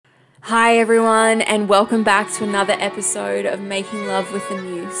Hi everyone, and welcome back to another episode of Making Love with the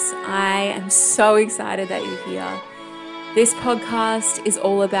Muse. I am so excited that you're here. This podcast is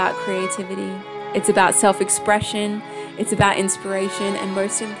all about creativity. It's about self-expression, it's about inspiration, and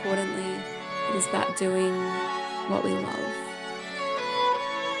most importantly, it is about doing what we love.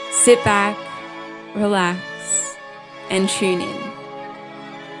 Sit back, relax, and tune in.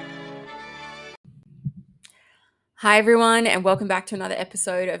 Hi everyone, and welcome back to another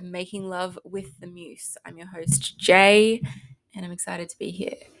episode of Making Love with the Muse. I'm your host, Jay, and I'm excited to be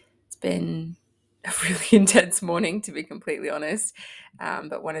here. It's been a really intense morning, to be completely honest,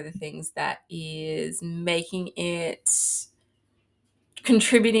 but one of the things that is making it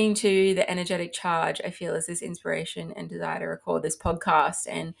contributing to the energetic charge, I feel, is this inspiration and desire to record this podcast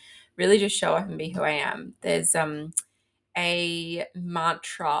and really just show up and be who I am. There's a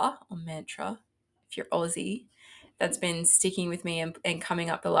mantra, if you're Aussie, that's been sticking with me and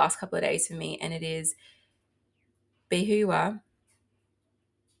coming up the last couple of days for me, and it is be who you are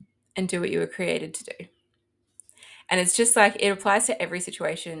and do what you were created to do. And it's just like it applies to every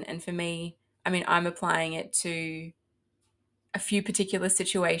situation. And for me, I mean, I'm applying it to a few particular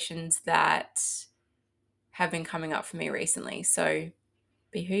situations that have been coming up for me recently. So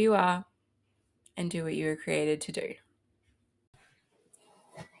be who you are and do what you were created to do.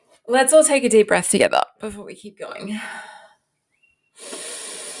 Let's all take a deep breath together before we keep going.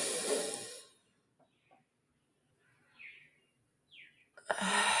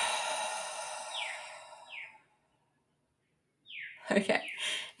 Okay,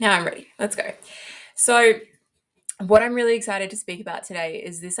 now I'm ready. Let's go. So what I'm really excited to speak about today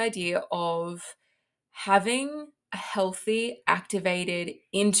is this idea of having a healthy, activated,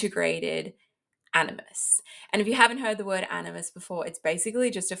 integrated animus. And if you haven't heard the word animus before, it's basically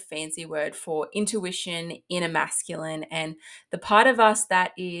just a fancy word for intuition, inner masculine, and the part of us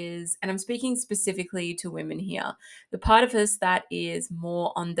that is, and I'm speaking specifically to women here, the part of us that is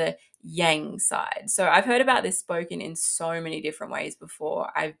more on the yang side. So I've heard about this spoken in so many different ways before.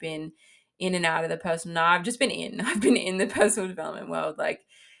 I've been in and out of the personal, no, I've been in the personal development world, like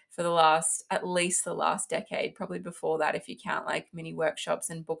for at least the last decade, probably before that, if you count like mini workshops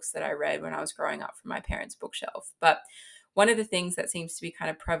and books that I read when I was growing up from my parents' bookshelf. But one of the things that seems to be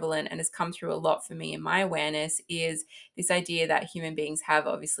kind of prevalent and has come through a lot for me in my awareness is this idea that human beings have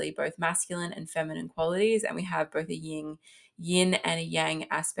obviously both masculine and feminine qualities, and we have both a yin and a yang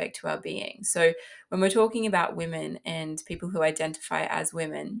aspect to our being. So when we're talking about women and people who identify as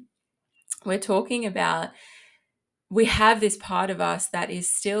women, we're talking about we have this part of us that is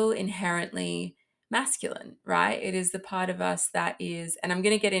still inherently masculine, right? It is the part of us that is, and I'm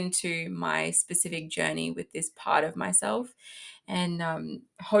going to get into my specific journey with this part of myself. And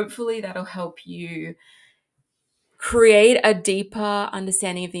hopefully that'll help you create a deeper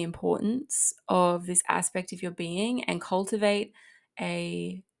understanding of the importance of this aspect of your being and cultivate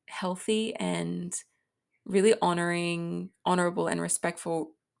a healthy and really honorable and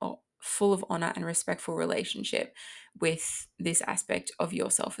respectful, or full of honor and respectful relationship with this aspect of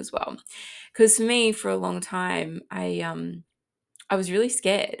yourself as well. Because for me, for a long time, I was really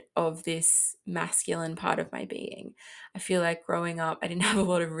scared of this masculine part of my being. I feel like growing up, I didn't have a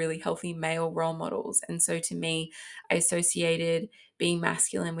lot of really healthy male role models. And so to me, I associated being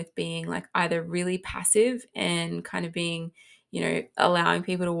masculine with being like either really passive and kind of being, allowing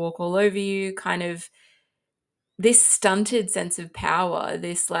people to walk all over you, kind of this stunted sense of power,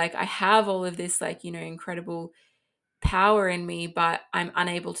 this like I have all of this like, incredible power in me, but I'm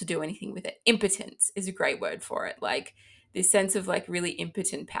unable to do anything with it. Impotence is a great word for it. Like this sense of like really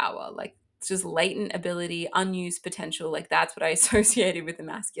impotent power, like it's just latent ability, unused potential. Like that's what I associated with the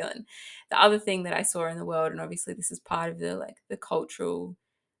masculine. The other thing that I saw in the world, and obviously this is part of the cultural,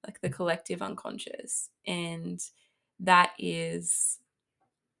 like the collective unconscious, and that is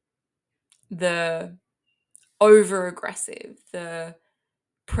the over aggressive, the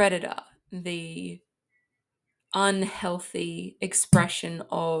predator, the unhealthy expression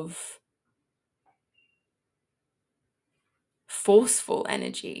of forceful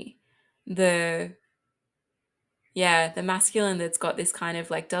energy, the masculine that's got this kind of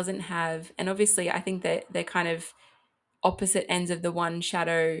like doesn't have, and obviously I think that they're kind of opposite ends of the one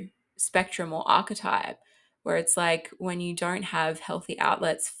shadow spectrum or archetype, where it's like when you don't have healthy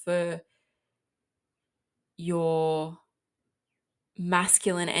outlets for your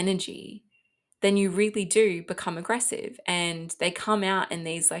masculine energy, then you really do become aggressive, and they come out in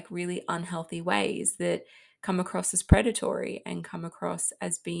these like really unhealthy ways that come across as predatory and come across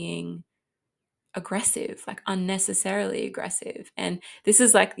as being aggressive, like unnecessarily aggressive. And this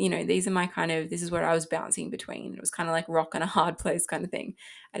is like, these are my this is where I was bouncing between. It was kind of like rock and a hard place kind of thing.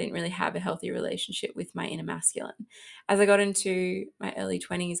 I didn't really have a healthy relationship with my inner masculine. As I got into my early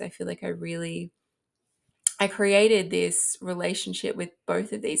 20s, I feel like I created this relationship with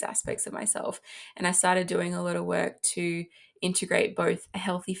both of these aspects of myself. And I started doing a lot of work to integrate both a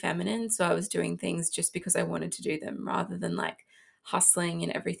healthy feminine. So I was doing things just because I wanted to do them rather than like hustling,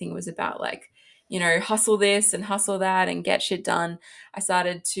 and everything was about like, hustle this and hustle that and get shit done. I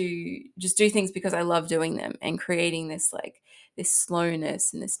started to just do things because I love doing them and creating this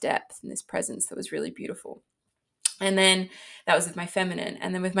slowness and this depth and this presence that was really beautiful. And then that was with my feminine.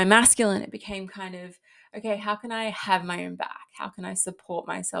 And then with my masculine, it became kind of, okay, how can I have my own back? How can I support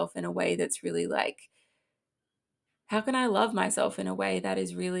myself in a way that's really like, how can I love myself in a way that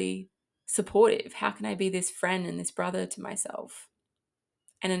is really supportive? How can I be this friend and this brother to myself?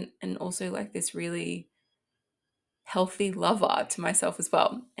 And also like this really healthy lover to myself as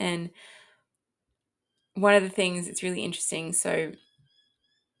well. And one of the things that's really interesting, so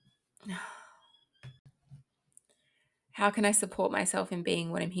how can I support myself in being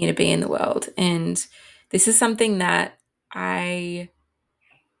what I'm here to be in the world? And this is something that I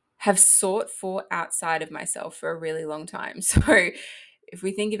have sought for outside of myself for a really long time. So if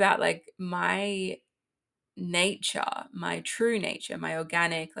we think about like my nature, my true nature, my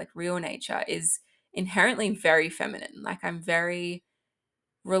organic, like real nature is inherently very feminine. Like I'm very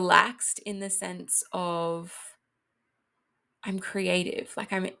relaxed in the sense of I'm creative.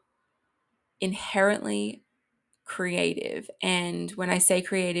 Like I'm inherently creative. And when I say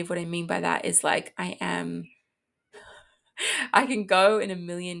creative, what I mean by that is like I can go in a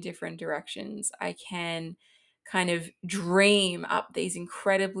million different directions. I can kind of dream up these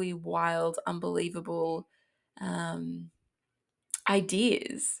incredibly wild, unbelievable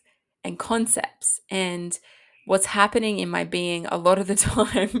ideas and concepts. And what's happening in my being a lot of the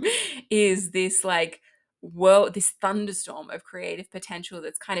time is this like world, this thunderstorm of creative potential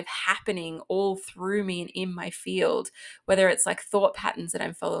that's kind of happening all through me and in my field, whether it's like thought patterns that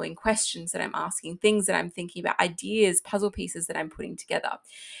I'm following, questions that I'm asking, things that I'm thinking about, ideas, puzzle pieces that I'm putting together.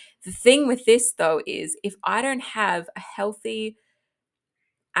 The thing with this though is if I don't have a healthy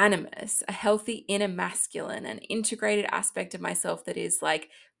animus, a healthy inner masculine, an integrated aspect of myself that is like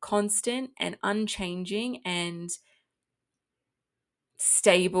constant and unchanging and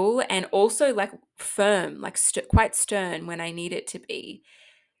stable and also like firm, like quite stern when I need it to be,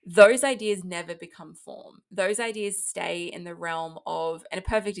 those ideas never become form. Those ideas stay in the realm of, and a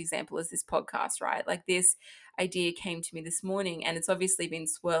perfect example is this podcast, right? Like this idea came to me this morning and it's obviously been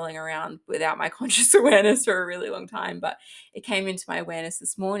swirling around without my conscious awareness for a really long time, but it came into my awareness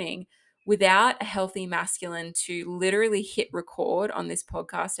this morning without a healthy masculine to literally hit record on this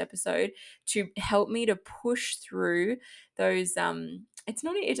podcast episode to help me to push through those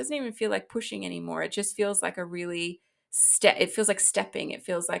it doesn't even feel like pushing anymore. It just feels like a really it feels like stepping. It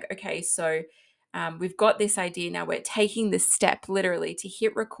feels like, okay, so we've got this idea now. We're taking this step literally to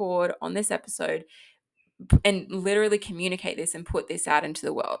hit record on this episode and literally communicate this and put this out into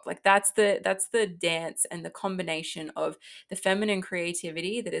the world. Like that's the dance and the combination of the feminine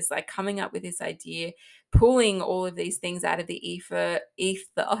creativity that is like coming up with this idea, pulling all of these things out of the ether,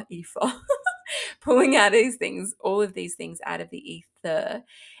 pulling out all of these things out of the ether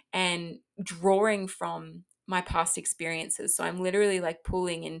and drawing from my past experiences. So I'm literally like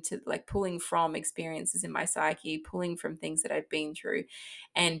pulling from experiences in my psyche, pulling from things that I've been through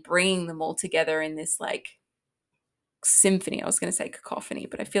and bringing them all together in this like symphony. I was going to say cacophony,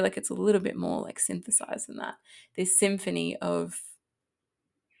 but I feel like it's a little bit more like synthesized than that. This symphony of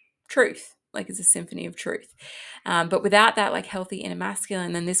truth, like it's a symphony of truth. But without that like healthy inner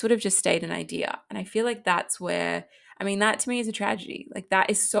masculine, then this would have just stayed an idea. And I feel like that's where, I mean, that to me is a tragedy. Like that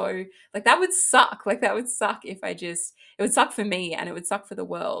is so, like that would suck. Like that would suck if it would suck for me and it would suck for the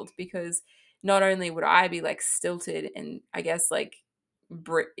world because not only would I be like stilted and I guess like,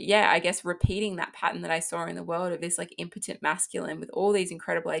 I guess repeating that pattern that I saw in the world of this like impotent masculine with all these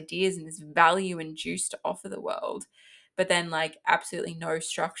incredible ideas and this value and juice to offer the world, but then like absolutely no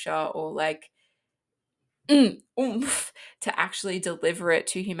structure or like oomph to actually deliver it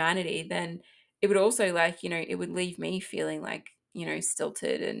to humanity, then it would also like, it would leave me feeling like,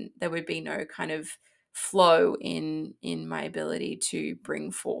 stilted, and there would be no kind of flow in my ability to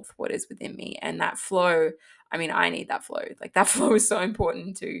bring forth what is within me. And that flow, I mean, I need that flow. Like that flow is so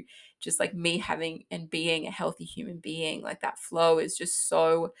important to just like me having and being a healthy human being. Like that flow is just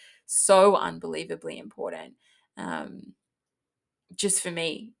so, so unbelievably important. Just for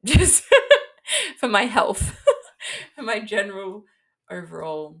me, just for my health, for my general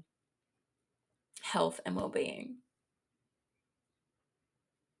overall health and well-being.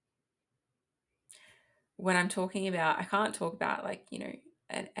 When I'm talking about, I can't talk about like,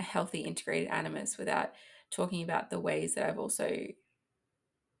 a healthy integrated animus without talking about the ways that I've also,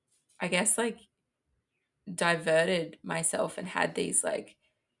 I guess, like diverted myself and had these like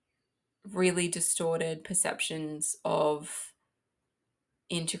really distorted perceptions of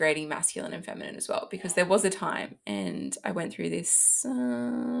integrating masculine and feminine as well, because there was a time, and I went through this,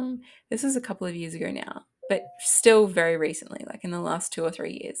 this was a couple of years ago now, but still very recently, like in the last 2 or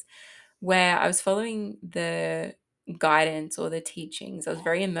 3 years, where I was following the guidance or the teachings. I was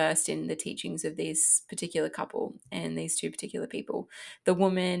very immersed in the teachings of this particular couple and these two particular people, the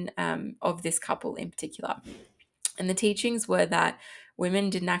woman of this couple in particular. And the teachings were that women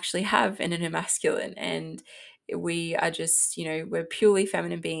didn't actually have an inner masculine, and we are just, we're purely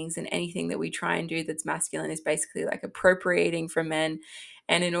feminine beings, and anything that we try and do that's masculine is basically like appropriating from men.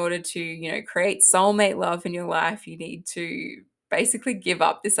 And in order to, create soulmate love in your life, you need to basically give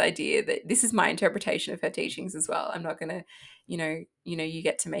up this idea. That this is my interpretation of her teachings as well. I'm not going to, you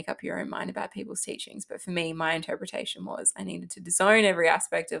get to make up your own mind about people's teachings. But for me, my interpretation was I needed to disown every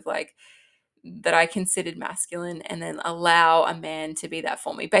aspect of like that I considered masculine and then allow a man to be that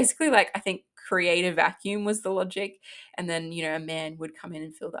for me. Basically, like I think create a vacuum was the logic, and then a man would come in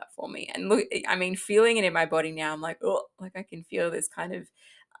and fill that for me. And look, I mean, feeling it in my body now, I'm like, oh, like I can feel this kind of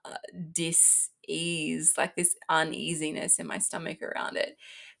dis-ease, like this uneasiness in my stomach around it,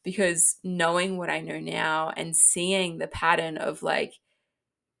 because knowing what I know now and seeing the pattern of like,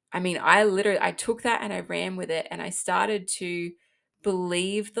 I mean, I took that and I ran with it, and I started to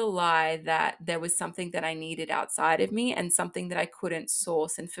believe the lie that there was something that I needed outside of me and something that I couldn't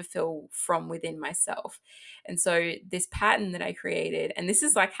source and fulfill from within myself. And so this pattern that I created, and this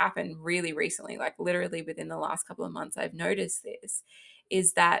has like happened really recently, like literally within the last couple of months, I've noticed this,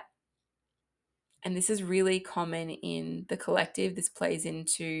 is that, and this is really common in the collective, this plays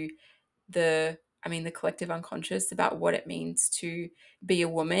into the collective unconscious about what it means to be a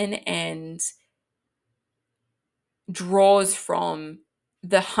woman, and draws from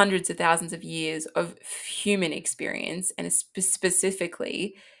the hundreds of thousands of years of human experience, and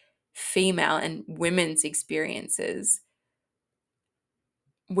specifically female and women's experiences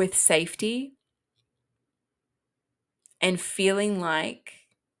with safety and feeling like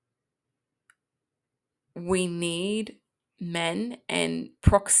we need men and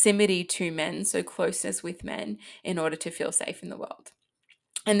proximity to men, so closeness with men, in order to feel safe in the world.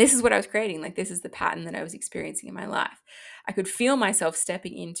 And this is what I was creating. Like, this is the pattern that I was experiencing in my life. I could feel myself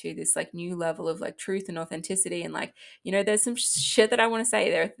stepping into this like new level of like truth and authenticity. And like, there's some shit that I want to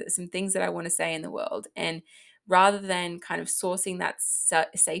say. There are some things that I want to say in the world. And rather than kind of sourcing that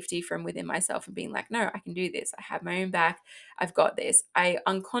safety from within myself and being like, no, I can do this. I have my own back. I've got this. I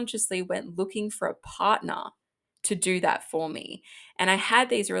unconsciously went looking for a partner to do that for me. And I had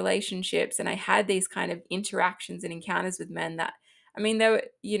these relationships and I had these kind of interactions and encounters with men that, I mean, they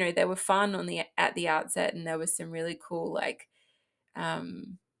were fun at the outset, and there was some really cool, like, I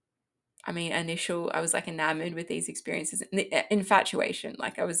was like enamored with these experiences, infatuation,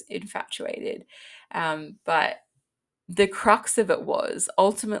 like I was infatuated. But the crux of it was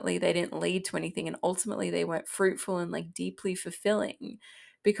ultimately they didn't lead to anything, and ultimately they weren't fruitful and like deeply fulfilling,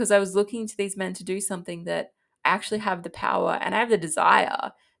 because I was looking to these men to do something that I actually have the power and I have the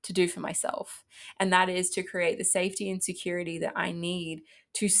desire to do for myself. And that is to create the safety and security that I need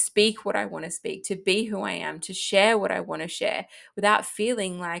to speak what I want to speak, to be who I am, to share what I want to share without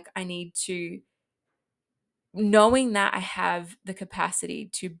feeling like I need to, knowing that I have the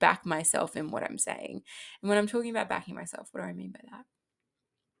capacity to back myself in what I'm saying. And when I'm talking about backing myself, what do I mean by that?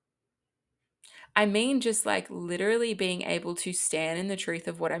 I mean just like literally being able to stand in the truth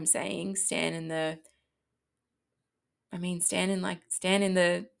of what I'm saying, stand in the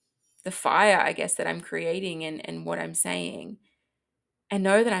fire, I guess, that I'm creating and what I'm saying, and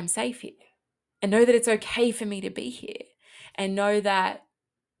know that I'm safe here, and know that it's okay for me to be here, and know that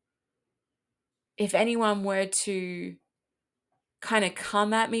if anyone were to kind of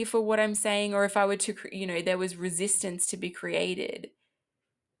come at me for what I'm saying, or if I were to, there was resistance to be created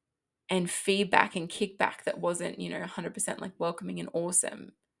and feedback and kickback that wasn't, 100% like welcoming and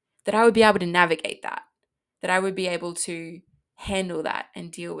awesome, that I would be able to navigate that I would be able to handle that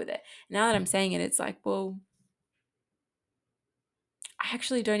and deal with it. Now that I'm saying it, it's like, well, I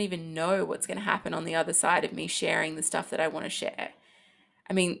actually don't even know what's going to happen on the other side of me sharing the stuff that I want to share.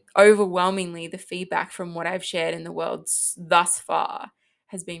 I mean, overwhelmingly, the feedback from what I've shared in the world thus far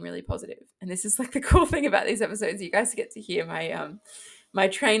has been really positive. And this is like the cool thing about these episodes. You guys get to hear my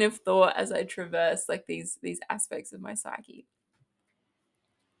train of thought as I traverse like these aspects of my psyche.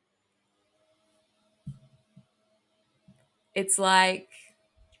 It's like,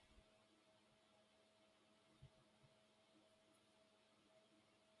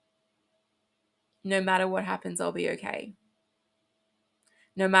 no matter what happens, I'll be okay.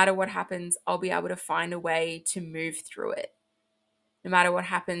 No matter what happens, I'll be able to find a way to move through it. No matter what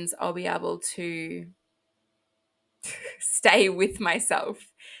happens, I'll be able to stay with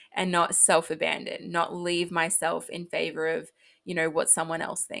myself and not self-abandon, not leave myself in favor of, what someone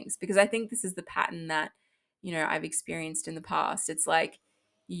else thinks. Because I think this is the pattern that, I've experienced in the past. It's like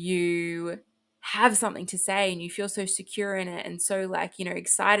you have something to say and you feel so secure in it and so like,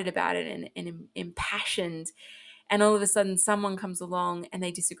 excited about it and impassioned. And all of a sudden someone comes along and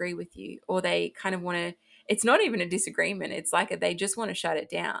they disagree with you, or they kind of want to, it's not even a disagreement. It's like they just want to shut it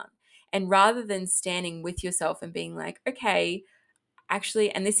down. And rather than standing with yourself and being like, okay,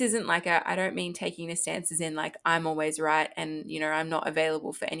 actually, and this isn't like I don't mean taking a stance as in like I'm always right and, I'm not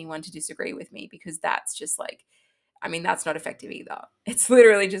available for anyone to disagree with me, because that's just like, that's not effective either. It's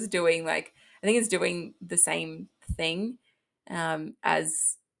literally just doing like, I think it's doing the same thing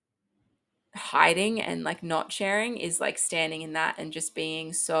as hiding and like not sharing, is like standing in that and just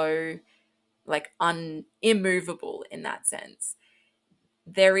being so like immovable in that sense.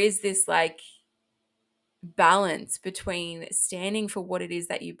 There is this like balance between standing for what it is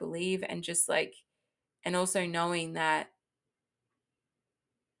that you believe and just like, and also knowing that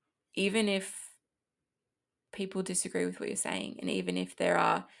even if people disagree with what you're saying, and even if there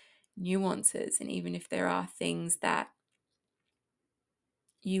are nuances, and even if there are things that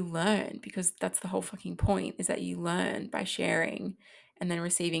you learn, because that's the whole fucking point, is that you learn by sharing and then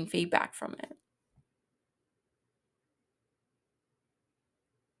receiving feedback from it.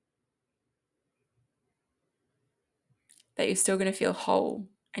 That you're still going to feel whole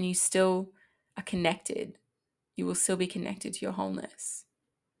and you still are connected. You will still be connected to your wholeness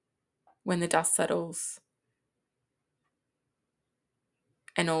when the dust settles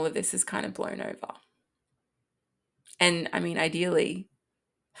and all of this is kind of blown over. And ideally,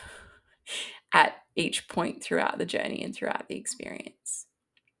 at each point throughout the journey and throughout the experience.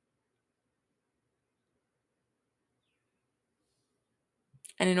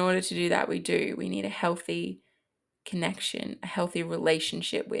 And in order to do that, we need a healthy connection, a healthy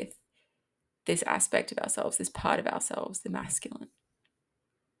relationship with this aspect of ourselves, this part of ourselves, the masculine.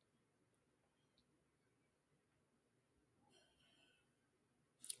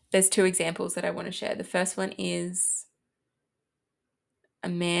 There's two examples that I want to share. The first one is a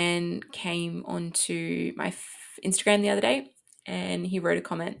man came onto my Instagram the other day and he wrote a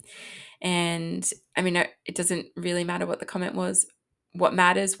comment. And it doesn't really matter what the comment was. What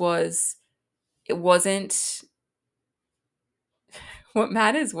matters was what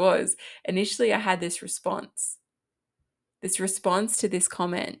matters was initially I had this response to this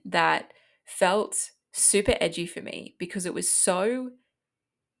comment that felt super edgy for me, because it was so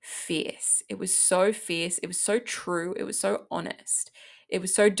fierce. It was so fierce. It was so true. It was so honest. It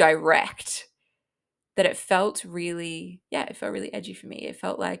was so direct that it felt really, it felt really edgy for me. It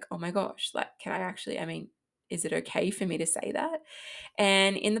felt like, oh my gosh, like, can I actually, is it okay for me to say that?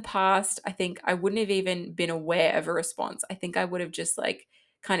 And in the past, I think I wouldn't have even been aware of a response. I think I would have just like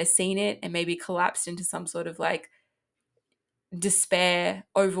kind of seen it and maybe collapsed into some sort of like despair,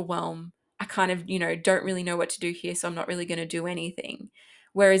 overwhelm. I kind of, don't really know what to do here, so I'm not really going to do anything.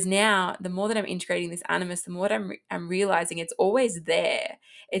 Whereas now, the more that I'm integrating this animus, the more that I'm realizing it's always there.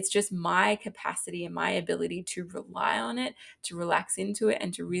 It's just my capacity and my ability to rely on it, to relax into it,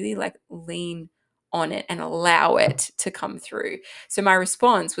 and to really like lean on it and allow it to come through. So my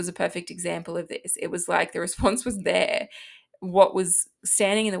response was a perfect example of this. It was like the response was there. What was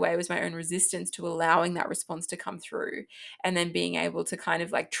standing in the way was my own resistance to allowing that response to come through, and then being able to kind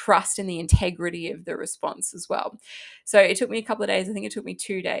of like trust in the integrity of the response as well. So it took me a couple of days. I think it took me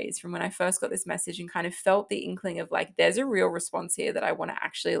 2 days from when I first got this message and kind of felt the inkling of like, there's a real response here that I want to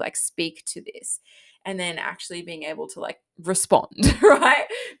actually like speak to this, and then actually being able to like respond, right?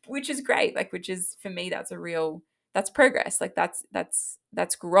 Which is great. Like, which is, for me, that's progress. Like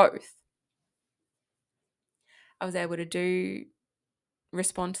that's growth. I was able to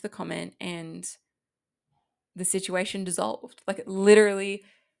respond to the comment, and the situation dissolved. Like, literally,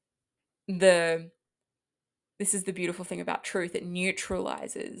 this is the beautiful thing about truth. It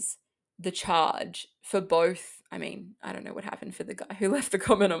neutralizes the charge for both. I don't know what happened for the guy who left the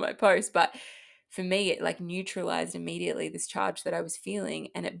comment on my post, but for me, it like neutralized immediately this charge that I was feeling,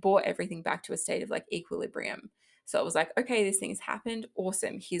 and it brought everything back to a state of like equilibrium. So it was like, okay, this thing has happened.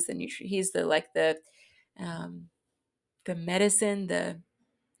 Awesome. Here's the medicine, the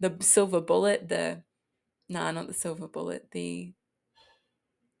silver bullet, not the silver bullet, the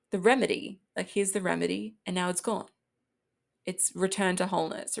remedy. Like, here's the remedy, and now it's gone. it's return to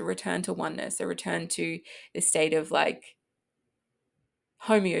wholeness, a return to oneness, a return to the state of like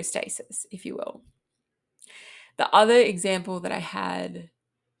homeostasis, if you will. The other example that I had,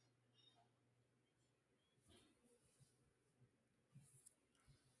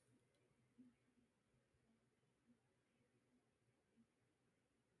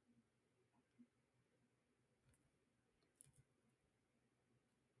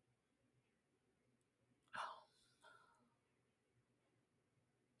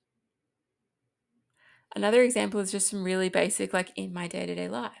 another example is just some really basic, like in my day-to-day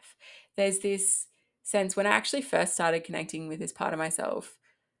life. There's this sense when I actually first started connecting with this part of myself,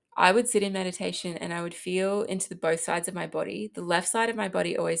 I would sit in meditation and I would feel into the both sides of my body. The left side of my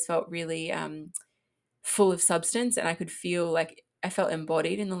body always felt really full of substance, and I could feel like I felt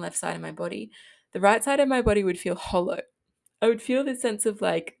embodied in the left side of my body. The right side of my body would feel hollow. I would feel this sense of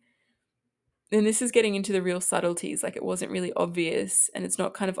like, and this is getting into the real subtleties, like it wasn't really obvious, and it's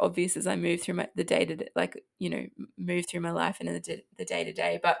not kind of obvious as I move through the day to day, like, move through my life and in the day to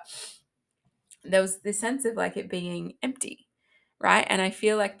day, but there was this sense of like it being empty, right? And I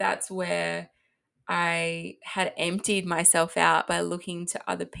feel like that's where I had emptied myself out by looking to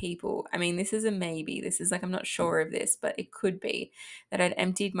other people. I mean, this is a maybe. This is like, I'm not sure of this, but it could be that I'd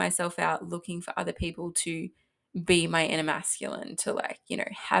emptied myself out looking for other people to be my inner masculine, to like,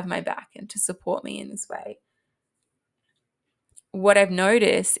 have my back and to support me in this way. What I've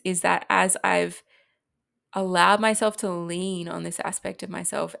noticed is that as I've allowed myself to lean on this aspect of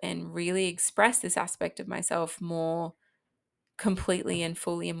myself and really express this aspect of myself more completely and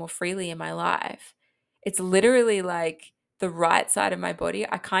fully and more freely in my life, it's literally like the right side of my body,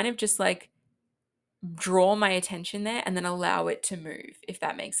 I kind of just like draw my attention there and then allow it to move, if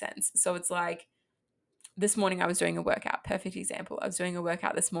that makes sense. So it's like this morning I was doing a workout. Perfect example. I was doing a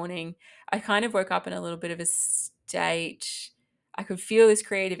workout this morning. I kind of woke up in a little bit of a state. I could feel this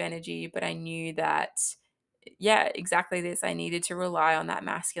creative energy, but I knew that, yeah, exactly this. I needed to rely on that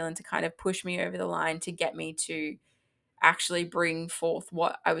masculine to kind of push me over the line to get me to actually bring forth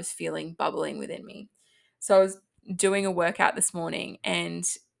what I was feeling bubbling within me. So I was doing a workout this morning, and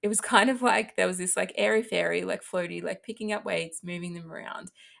it was kind of like there was this like airy fairy, like floaty, like picking up weights, moving them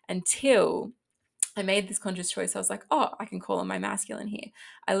around until I made this conscious choice. I was like, oh, I can call on my masculine here.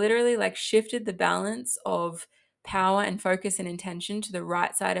 I literally like shifted the balance of power and focus and intention to the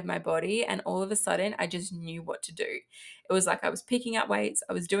right side of my body. And all of a sudden, I just knew what to do. It was like I was picking up weights.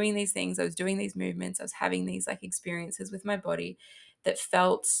 I was doing these things. I was doing these movements. I was having these like experiences with my body that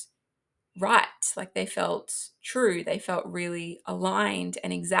felt right. Like they felt true. They felt really aligned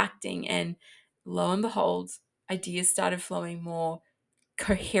and exacting. And lo and behold, ideas started flowing more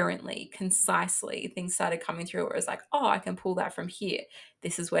coherently, concisely. Things started coming through where it was like, oh, I can pull that from here.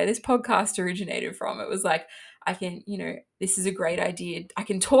 This is where this podcast originated from. It was like, I can, this is a great idea. I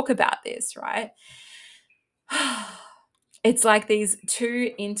can talk about this, right? It's like these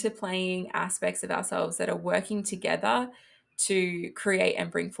two interplaying aspects of ourselves that are working together to create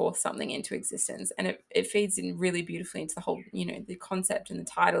and bring forth something into existence. And it feeds in really beautifully into the whole, the concept and the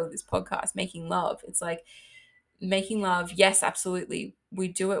title of this podcast, Making Love. It's like, making love, yes, absolutely. We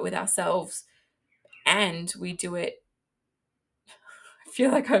do it with ourselves, and we do it. I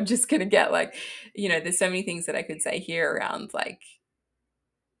feel like I'm just going to get like, there's so many things that I could say here around like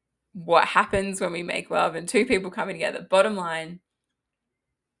what happens when we make love and two people coming together. Bottom line,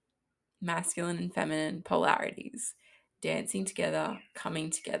 masculine and feminine polarities dancing together, coming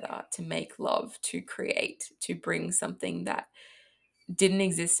together to make love, to create, to bring something that didn't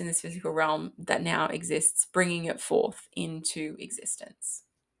exist in this physical realm that now exists, bringing it forth into existence.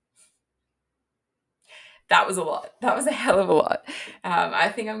 That was a lot. That was a hell of a lot. I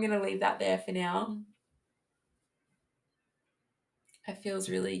think I'm going to leave that there for now. It feels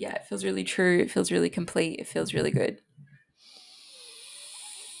really, it feels really true. It feels really complete. It feels really good.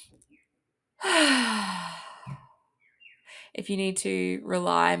 If you need to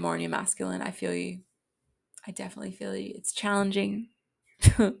rely more on your masculine, I feel you. I definitely feel you. It's challenging.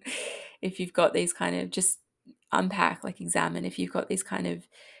 If you've got these kind of, just unpack, like examine if you've got these kind of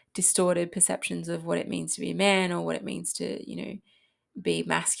distorted perceptions of what it means to be a man or what it means to, be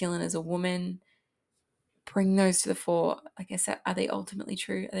masculine as a woman. Bring those to the fore. Like I said, are they ultimately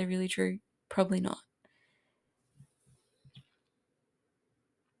true? Are they really true? Probably not.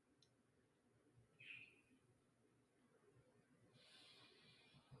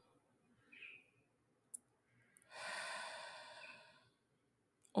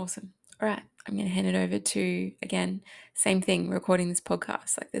 Awesome. All right. I'm going to hand it over to, again, same thing, recording this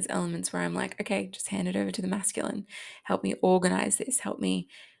podcast. Like there's elements where I'm like, okay, just hand it over to the masculine. Help me organize this. Help me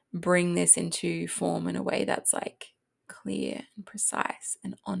bring this into form in a way that's like clear and precise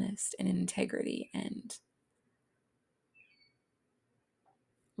and honest and in integrity and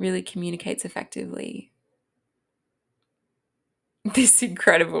really communicates effectively this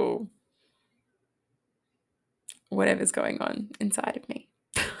incredible whatever's going on inside of me.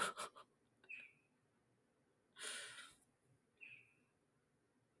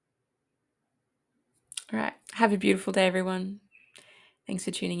 All right. Have a beautiful day, everyone. Thanks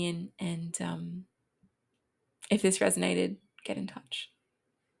for tuning in. And if this resonated, get in touch.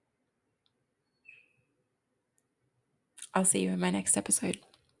 I'll see you in my next episode.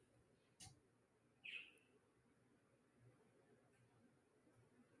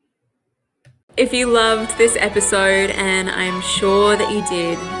 If you loved this episode, and I'm sure that you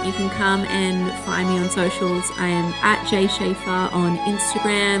did, you can come and find me on socials. I am at Jay Schaefer on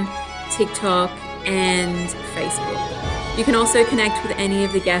Instagram, TikTok, and Facebook. You can also connect with any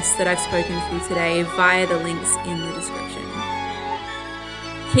of the guests that I've spoken to today via the links in the description.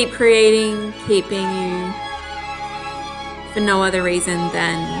 Keep creating, keep being you for no other reason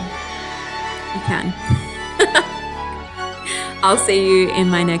than you can. I'll see you in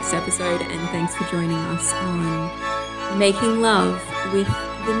my next episode, and thanks for joining us on Making Love with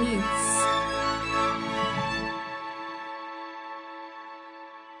the Muse.